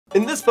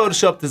In this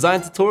Photoshop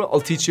design tutorial,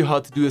 I'll teach you how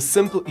to do a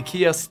simple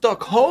IKEA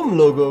Stockholm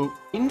logo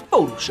in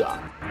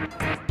Photoshop.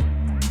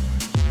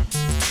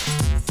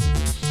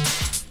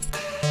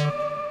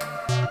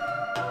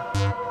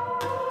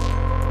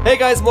 Hey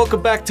guys,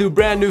 welcome back to a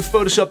brand new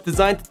Photoshop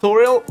design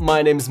tutorial.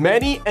 My name is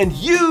Manny and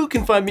you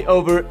can find me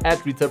over at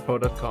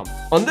retailpro.com.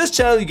 On this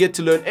channel you get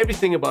to learn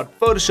everything about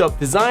Photoshop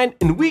design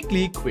in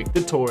weekly quick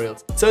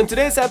tutorials. So in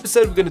today's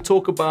episode we're going to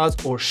talk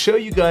about or show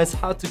you guys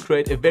how to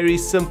create a very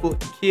simple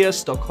IKEA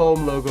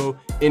Stockholm logo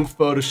in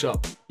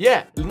Photoshop.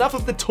 Yeah, enough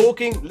of the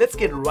talking, let's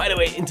get right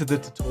away into the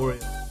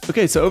tutorial.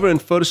 Okay, so over in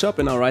Photoshop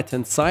in our right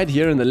hand side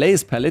here in the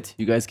layers palette,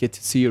 you guys get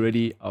to see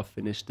already our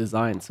finished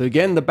design. So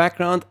again, the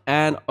background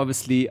and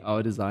obviously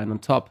our design on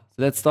top.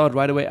 So let's start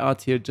right away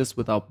out here just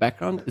with our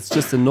background. It's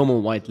just a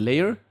normal white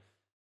layer.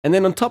 And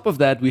then on top of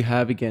that, we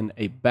have again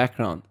a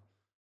background.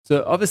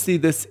 So obviously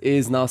this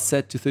is now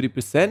set to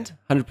 30%,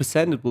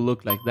 100% it will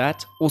look like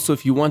that. Also,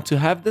 if you want to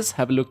have this,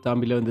 have a look down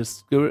below in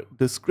the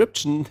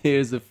description.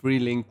 There's a free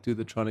link to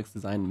the Tronics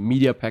Design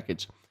Media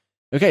Package.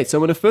 Okay, so I'm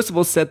going to first of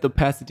all set the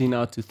opacity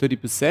now to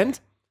 30%.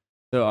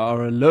 So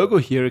our logo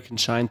here can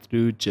shine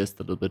through just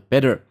a little bit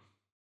better.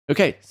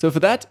 Okay, so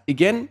for that,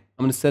 again,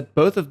 I'm going to set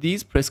both of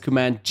these, press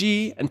Command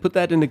G and put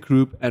that in a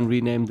group and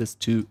rename this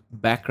to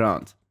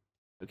background.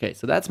 Okay,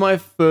 so that's my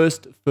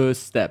first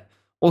step.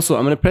 Also,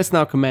 I'm going to press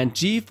now Command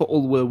G for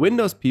all the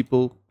Windows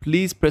people.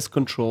 Please press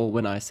Control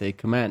when I say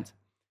Command.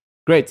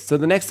 Great, so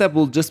the next step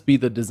will just be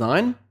the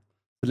design.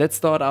 So let's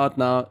start out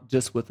now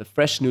just with a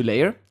fresh new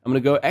layer. I'm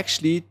going to go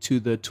actually to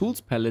the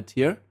Tools palette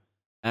here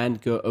and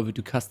go over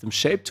to Custom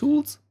Shape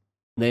Tools.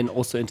 Then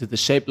also into the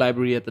Shape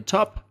Library at the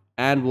top.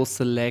 And we'll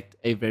select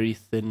a very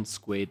thin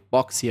squared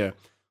box here.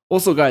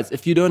 Also guys,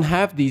 if you don't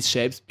have these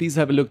shapes, please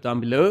have a look down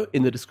below.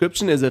 In the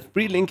description there's a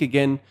free link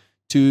again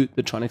to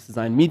the Tronics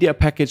Design Media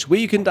Package where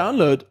you can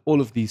download all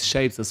of these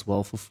shapes as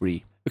well for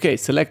free. Okay,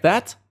 select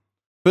that.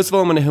 First of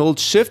all, I'm going to hold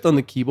Shift on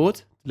the keyboard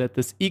to let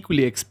this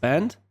equally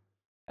expand.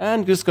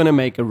 And just going to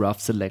make a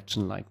rough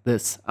selection like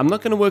this. I'm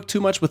not going to work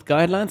too much with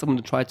guidelines. I'm going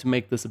to try to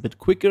make this a bit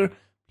quicker.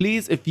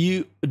 Please, if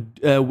you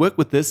work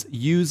with this,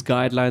 use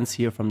guidelines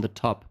here from the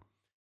top.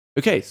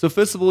 Okay, so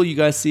first of all, you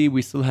guys see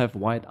we still have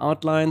white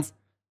outlines.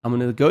 I'm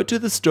going to go to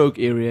the stroke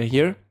area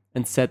here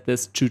and set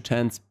this to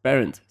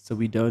transparent so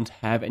we don't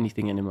have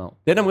anything anymore.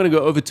 Then I'm going to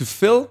go over to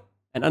fill,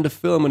 and under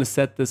fill I'm going to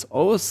set this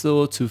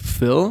also to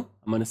fill.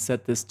 I'm going to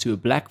set this to a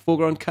black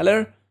foreground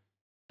color,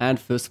 and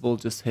first of all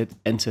just hit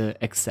enter,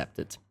 accept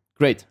it.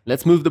 Great,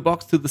 let's move the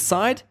box to the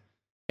side.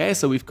 Okay,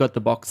 so we've got the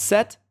box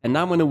set, and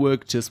now I'm going to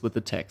work just with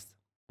the text.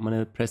 I'm going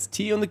to press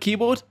T on the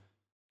keyboard,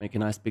 make a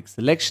nice big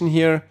selection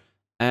here,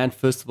 and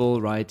first of all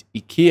write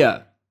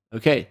IKEA.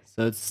 Okay,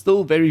 so it's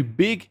still very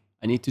big.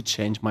 I need to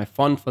change my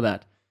font for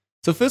that.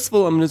 So first of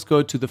all, I'm going to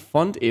go to the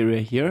font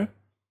area here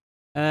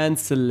and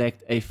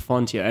select a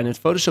font here. And in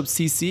Photoshop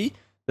CC,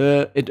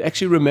 it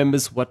actually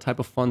remembers what type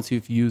of fonts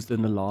you've used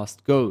in the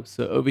last go.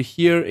 So over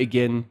here,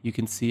 again, you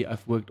can see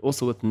I've worked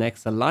also with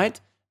Nexa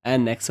Light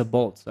and Nexa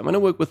Bold. So I'm going to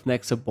work with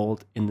Nexa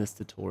Bold in this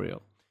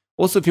tutorial.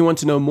 Also, if you want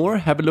to know more,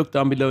 have a look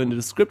down below in the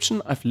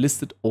description. I've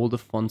listed all the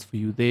fonts for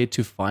you there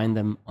to find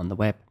them on the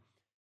web.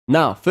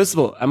 Now, first of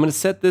all, I'm going to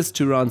set this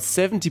to around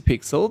 70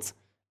 pixels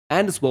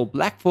and as well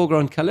black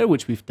foreground color,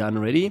 which we've done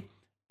already.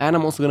 And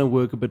I'm also going to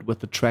work a bit with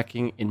the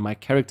tracking in my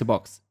character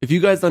box. If you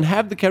guys don't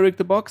have the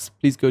character box,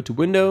 please go to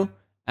Window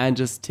and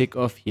just tick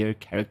off here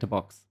character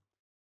box.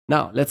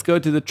 Now, let's go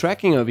to the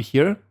tracking over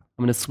here. I'm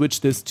going to switch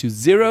this to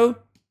 0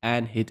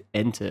 and hit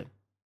enter.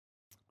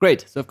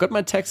 Great, so I've got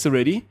my text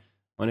already.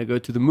 I'm going to go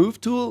to the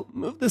move tool,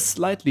 move this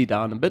slightly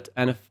down a bit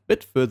and a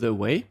bit further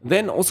away.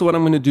 Then also what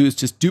I'm going to do is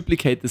just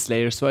duplicate this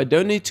layer so I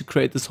don't need to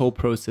create this whole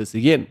process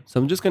again. So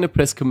I'm just going to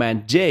press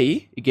Command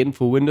J. Again,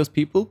 for Windows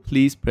people,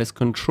 please press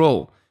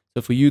Control.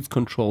 So for you, it's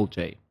Control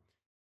J.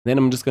 Then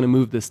I'm just going to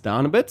move this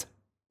down a bit,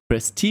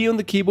 press T on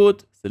the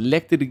keyboard,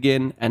 select it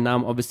again, and now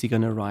I'm obviously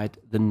going to write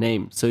the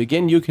name. So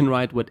again, you can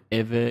write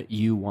whatever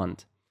you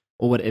want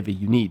or whatever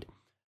you need.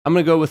 I'm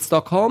going to go with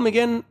Stockholm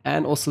again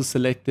and also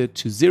select it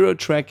to 0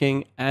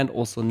 tracking and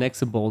also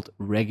Nexa Bold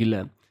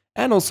regular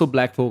and also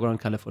black foreground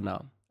color for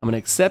now. I'm going to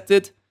accept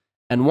it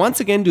and once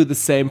again do the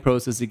same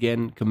process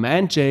again.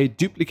 Command J,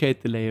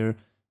 duplicate the layer,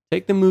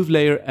 take the move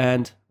layer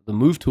and the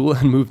move tool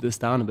and move this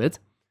down a bit.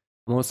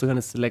 I'm also going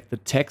to select the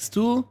text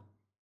tool,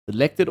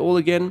 select it all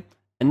again.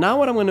 And now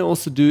what I'm going to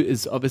also do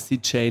is obviously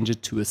change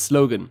it to a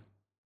slogan.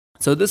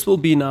 So this will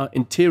be now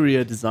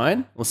interior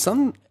design or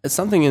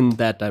something in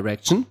that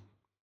direction.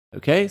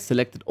 Okay,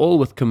 select it all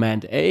with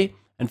Command A.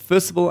 And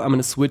first of all, I'm going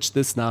to switch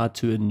this now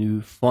to a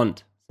new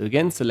font. So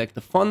again, select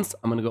the fonts.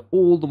 I'm going to go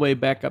all the way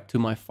back up to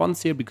my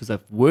fonts here because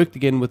I've worked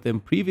again with them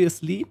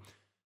previously.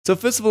 So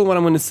first of all, what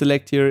I'm going to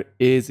select here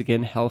is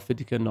again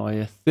Helvetica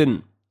Neue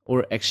Thin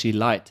or actually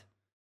light.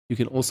 You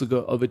can also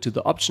go over to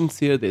the options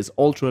here. There's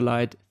ultra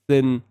light,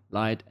 thin,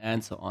 light,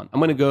 and so on. I'm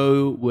going to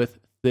go with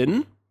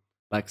thin,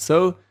 like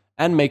so,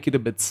 and make it a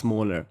bit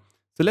smaller.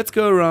 So let's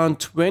go around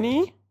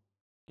 20,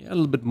 yeah, a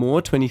little bit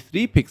more,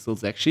 23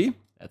 pixels actually.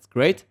 That's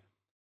great.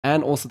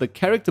 And also the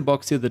character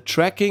box here, the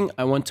tracking,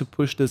 I want to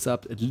push this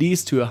up at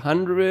least to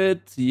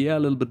 100. Yeah, a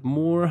little bit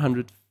more,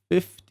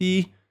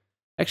 150.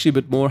 Actually a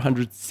bit more,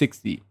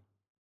 160.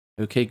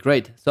 Okay,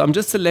 great. So I'm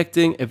just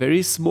selecting a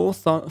very small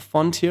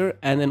font here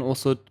and then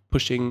also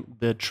pushing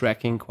the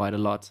tracking quite a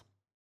lot.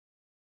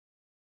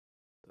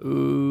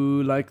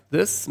 Ooh, like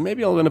this.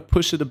 Maybe I'm going to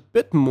push it a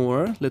bit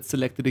more. Let's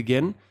select it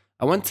again.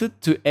 I want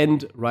it to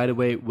end right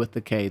away with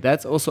the K.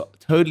 That's also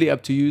totally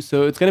up to you.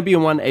 So it's going to be a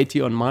 180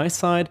 on my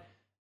side.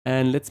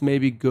 And let's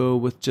maybe go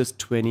with just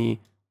 20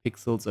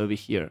 pixels over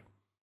here.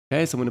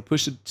 Okay, so I'm going to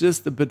push it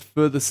just a bit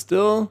further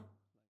still.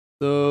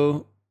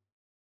 So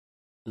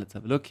let's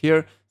have a look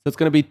here. So it's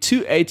going to be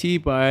 280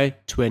 by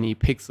 20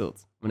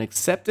 pixels. I'm going to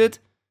accept it.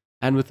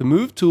 And with the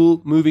move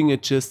tool, moving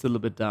it just a little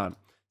bit down.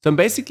 So I'm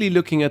basically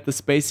looking at the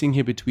spacing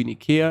here between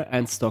IKEA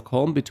and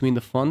Stockholm, between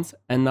the fonts.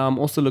 And now I'm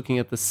also looking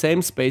at the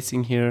same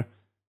spacing here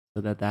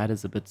so that that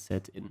is a bit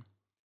set in.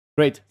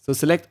 Great. So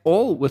select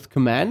all with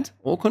Command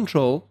or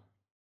Control,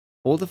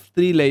 all the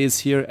 3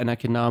 layers here, and I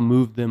can now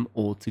move them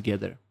all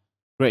together.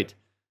 Great.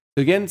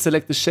 So again,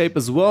 select the shape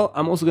as well.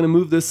 I'm also going to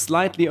move this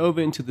slightly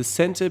over into the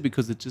center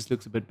because it just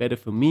looks a bit better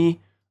for me.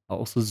 I'll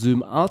also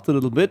zoom out a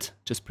little bit.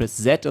 Just press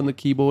Z on the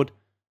keyboard,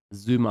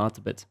 zoom out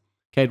a bit.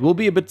 Okay, it will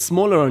be a bit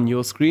smaller on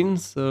your screen,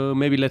 so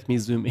maybe let me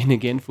zoom in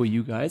again for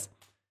you guys.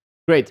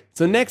 Great.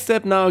 So next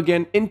step now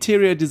again,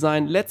 interior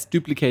design. Let's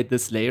duplicate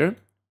this layer.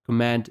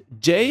 Command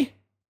J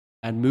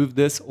and move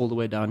this all the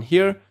way down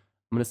here.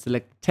 I'm going to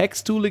select the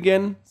text tool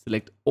again,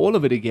 select all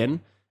of it again,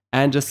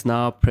 and just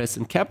now press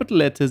in capital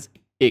letters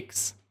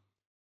X.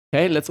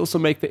 Okay, let's also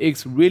make the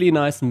X really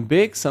nice and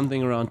big,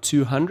 something around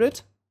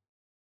 200.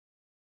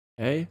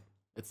 Okay,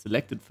 let's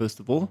select it first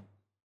of all.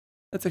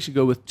 Let's actually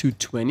go with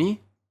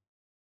 220.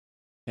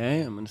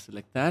 Okay, I'm going to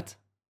select that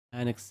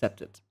and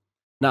accept it.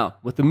 Now,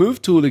 with the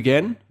move tool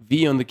again,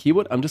 V on the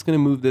keyboard, I'm just going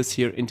to move this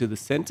here into the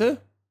center.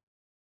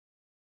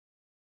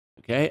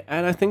 Okay,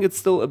 and I think it's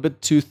still a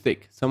bit too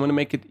thick, so I'm going to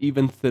make it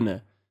even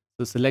thinner.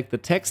 So select the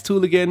text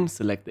tool again,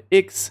 select the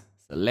X,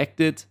 select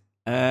it,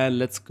 and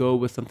let's go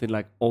with something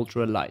like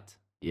ultra light.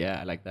 Yeah,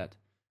 I like that.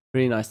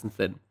 Very nice and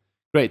thin.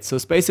 Great, so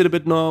space it a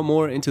bit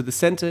more into the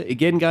center.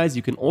 Again, guys,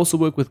 you can also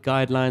work with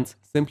guidelines.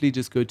 Simply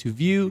just go to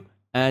View,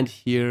 and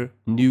here,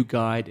 New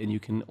Guide, and you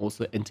can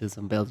also enter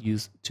some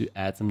values to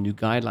add some new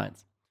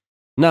guidelines.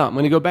 Now, I'm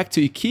going to go back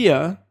to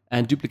IKEA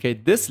and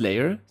duplicate this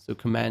layer. So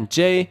Command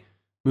J,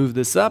 move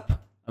this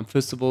up. I'm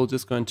first of all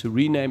just going to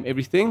rename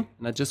everything,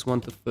 and I just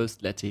want the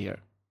first letter here.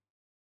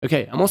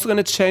 Okay, I'm also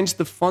going to change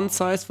the font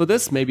size for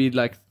this, maybe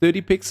like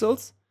 30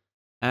 pixels,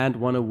 and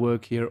want to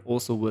work here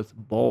also with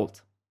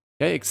bold.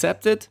 Okay,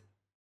 accept it,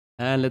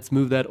 and let's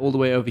move that all the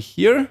way over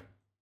here.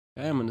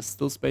 Okay, I'm going to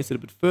still space it a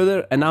bit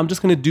further, and now I'm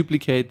just going to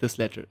duplicate this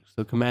letter.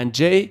 So Command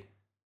J,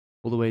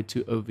 all the way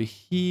to over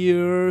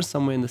here,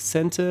 somewhere in the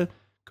center.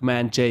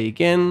 Command J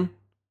again,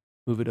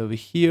 move it over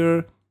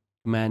here.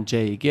 Command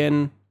J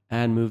again,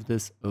 and move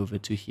this over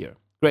to here.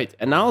 Great,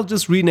 and now I'll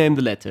just rename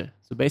the letter.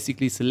 So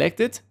basically select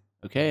it,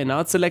 okay, and now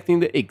it's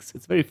selecting the X.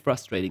 It's very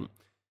frustrating.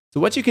 So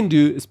what you can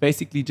do is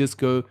basically just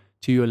go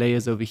to your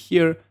layers over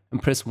here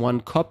and press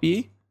 1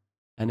 copy.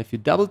 And if you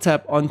double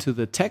tap onto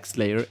the text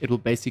layer, it will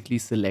basically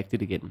select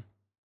it again.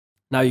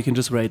 Now you can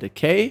just write a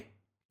K,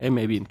 okay,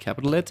 maybe in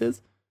capital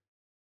letters.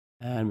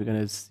 And we're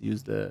going to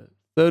use the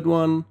third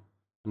one.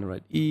 I'm going to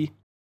write E.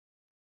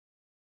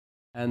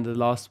 And the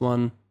last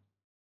one,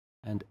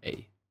 and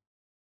A.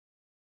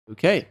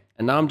 Okay,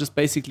 and now I'm just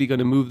basically going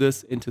to move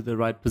this into the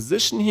right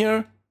position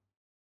here.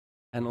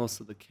 And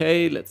also the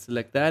K, let's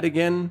select that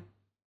again.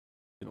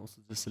 You can also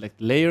just select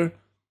layer.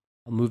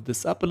 I'll move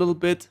this up a little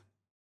bit.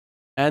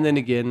 And then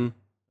again,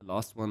 the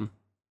last one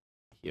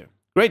here.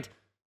 Great.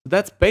 So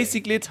that's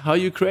basically it, how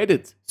you create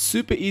it.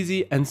 Super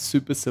easy and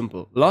super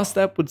simple. Last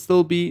step would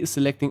still be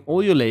selecting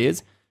all your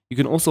layers. You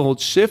can also hold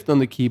Shift on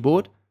the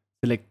keyboard,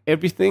 select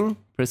everything,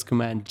 press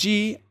Command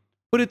G,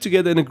 put it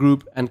together in a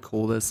group and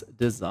call this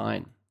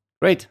design.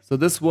 Great. So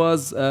this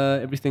was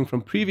everything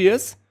from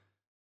previous.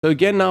 So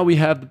again, now we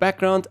have the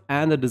background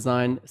and the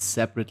design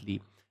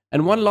separately.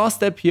 And one last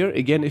step here,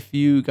 again, if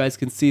you guys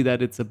can see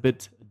that it's a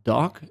bit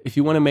dark, if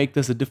you want to make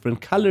this a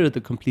different color,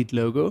 the complete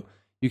logo,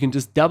 you can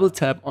just double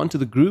tap onto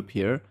the group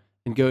here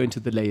and go into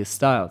the layer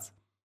styles.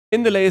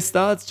 In the layer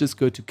styles, just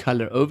go to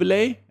color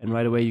overlay, and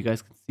right away you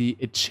guys can see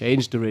it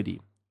changed already.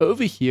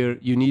 Over here,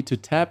 you need to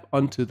tap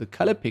onto the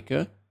color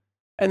picker,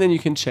 and then you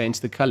can change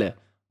the color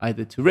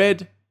either to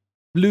red,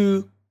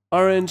 blue,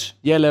 orange,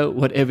 yellow,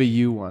 whatever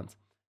you want.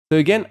 So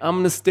again, I'm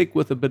going to stick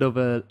with a bit of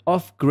a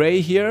off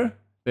gray here,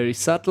 very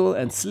subtle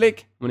and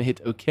slick. I'm going to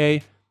hit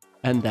OK,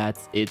 and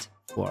that's it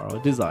for our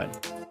design.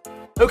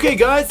 Okay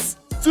guys,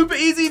 super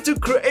easy to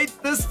create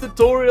this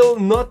tutorial,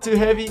 not too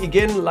heavy.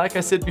 Again, like I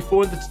said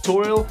before in the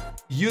tutorial,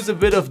 use a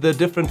bit of the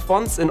different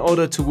fonts in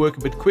order to work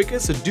a bit quicker.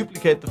 So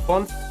duplicate the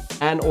fonts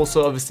and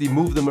also obviously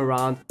move them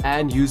around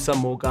and use some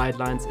more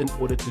guidelines in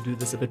order to do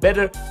this a bit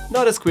better,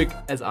 not as quick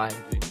as I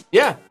am doing.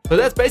 Yeah, so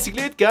that's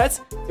basically it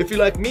guys. If you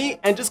like me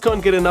and just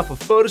can't get enough of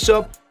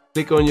Photoshop,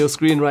 click on your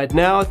screen right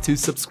now to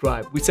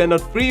subscribe. We send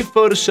out free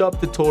Photoshop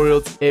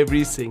tutorials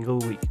every single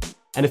week.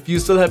 And if you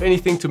still have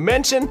anything to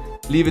mention,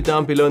 leave it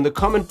down below in the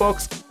comment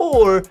box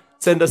or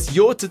send us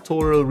your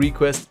tutorial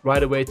request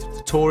right away to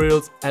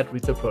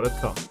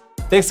tutorials@retailpro.com.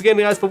 Thanks again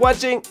guys for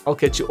watching. I'll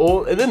catch you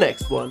all in the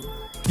next one.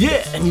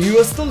 Yeah, and you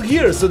are still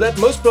here, so that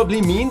most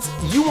probably means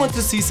you want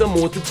to see some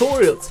more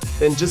tutorials.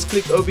 Then just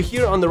click over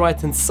here on the right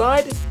hand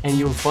side and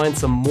you'll find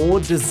some more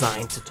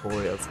design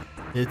tutorials.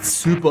 It's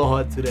super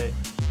hot today.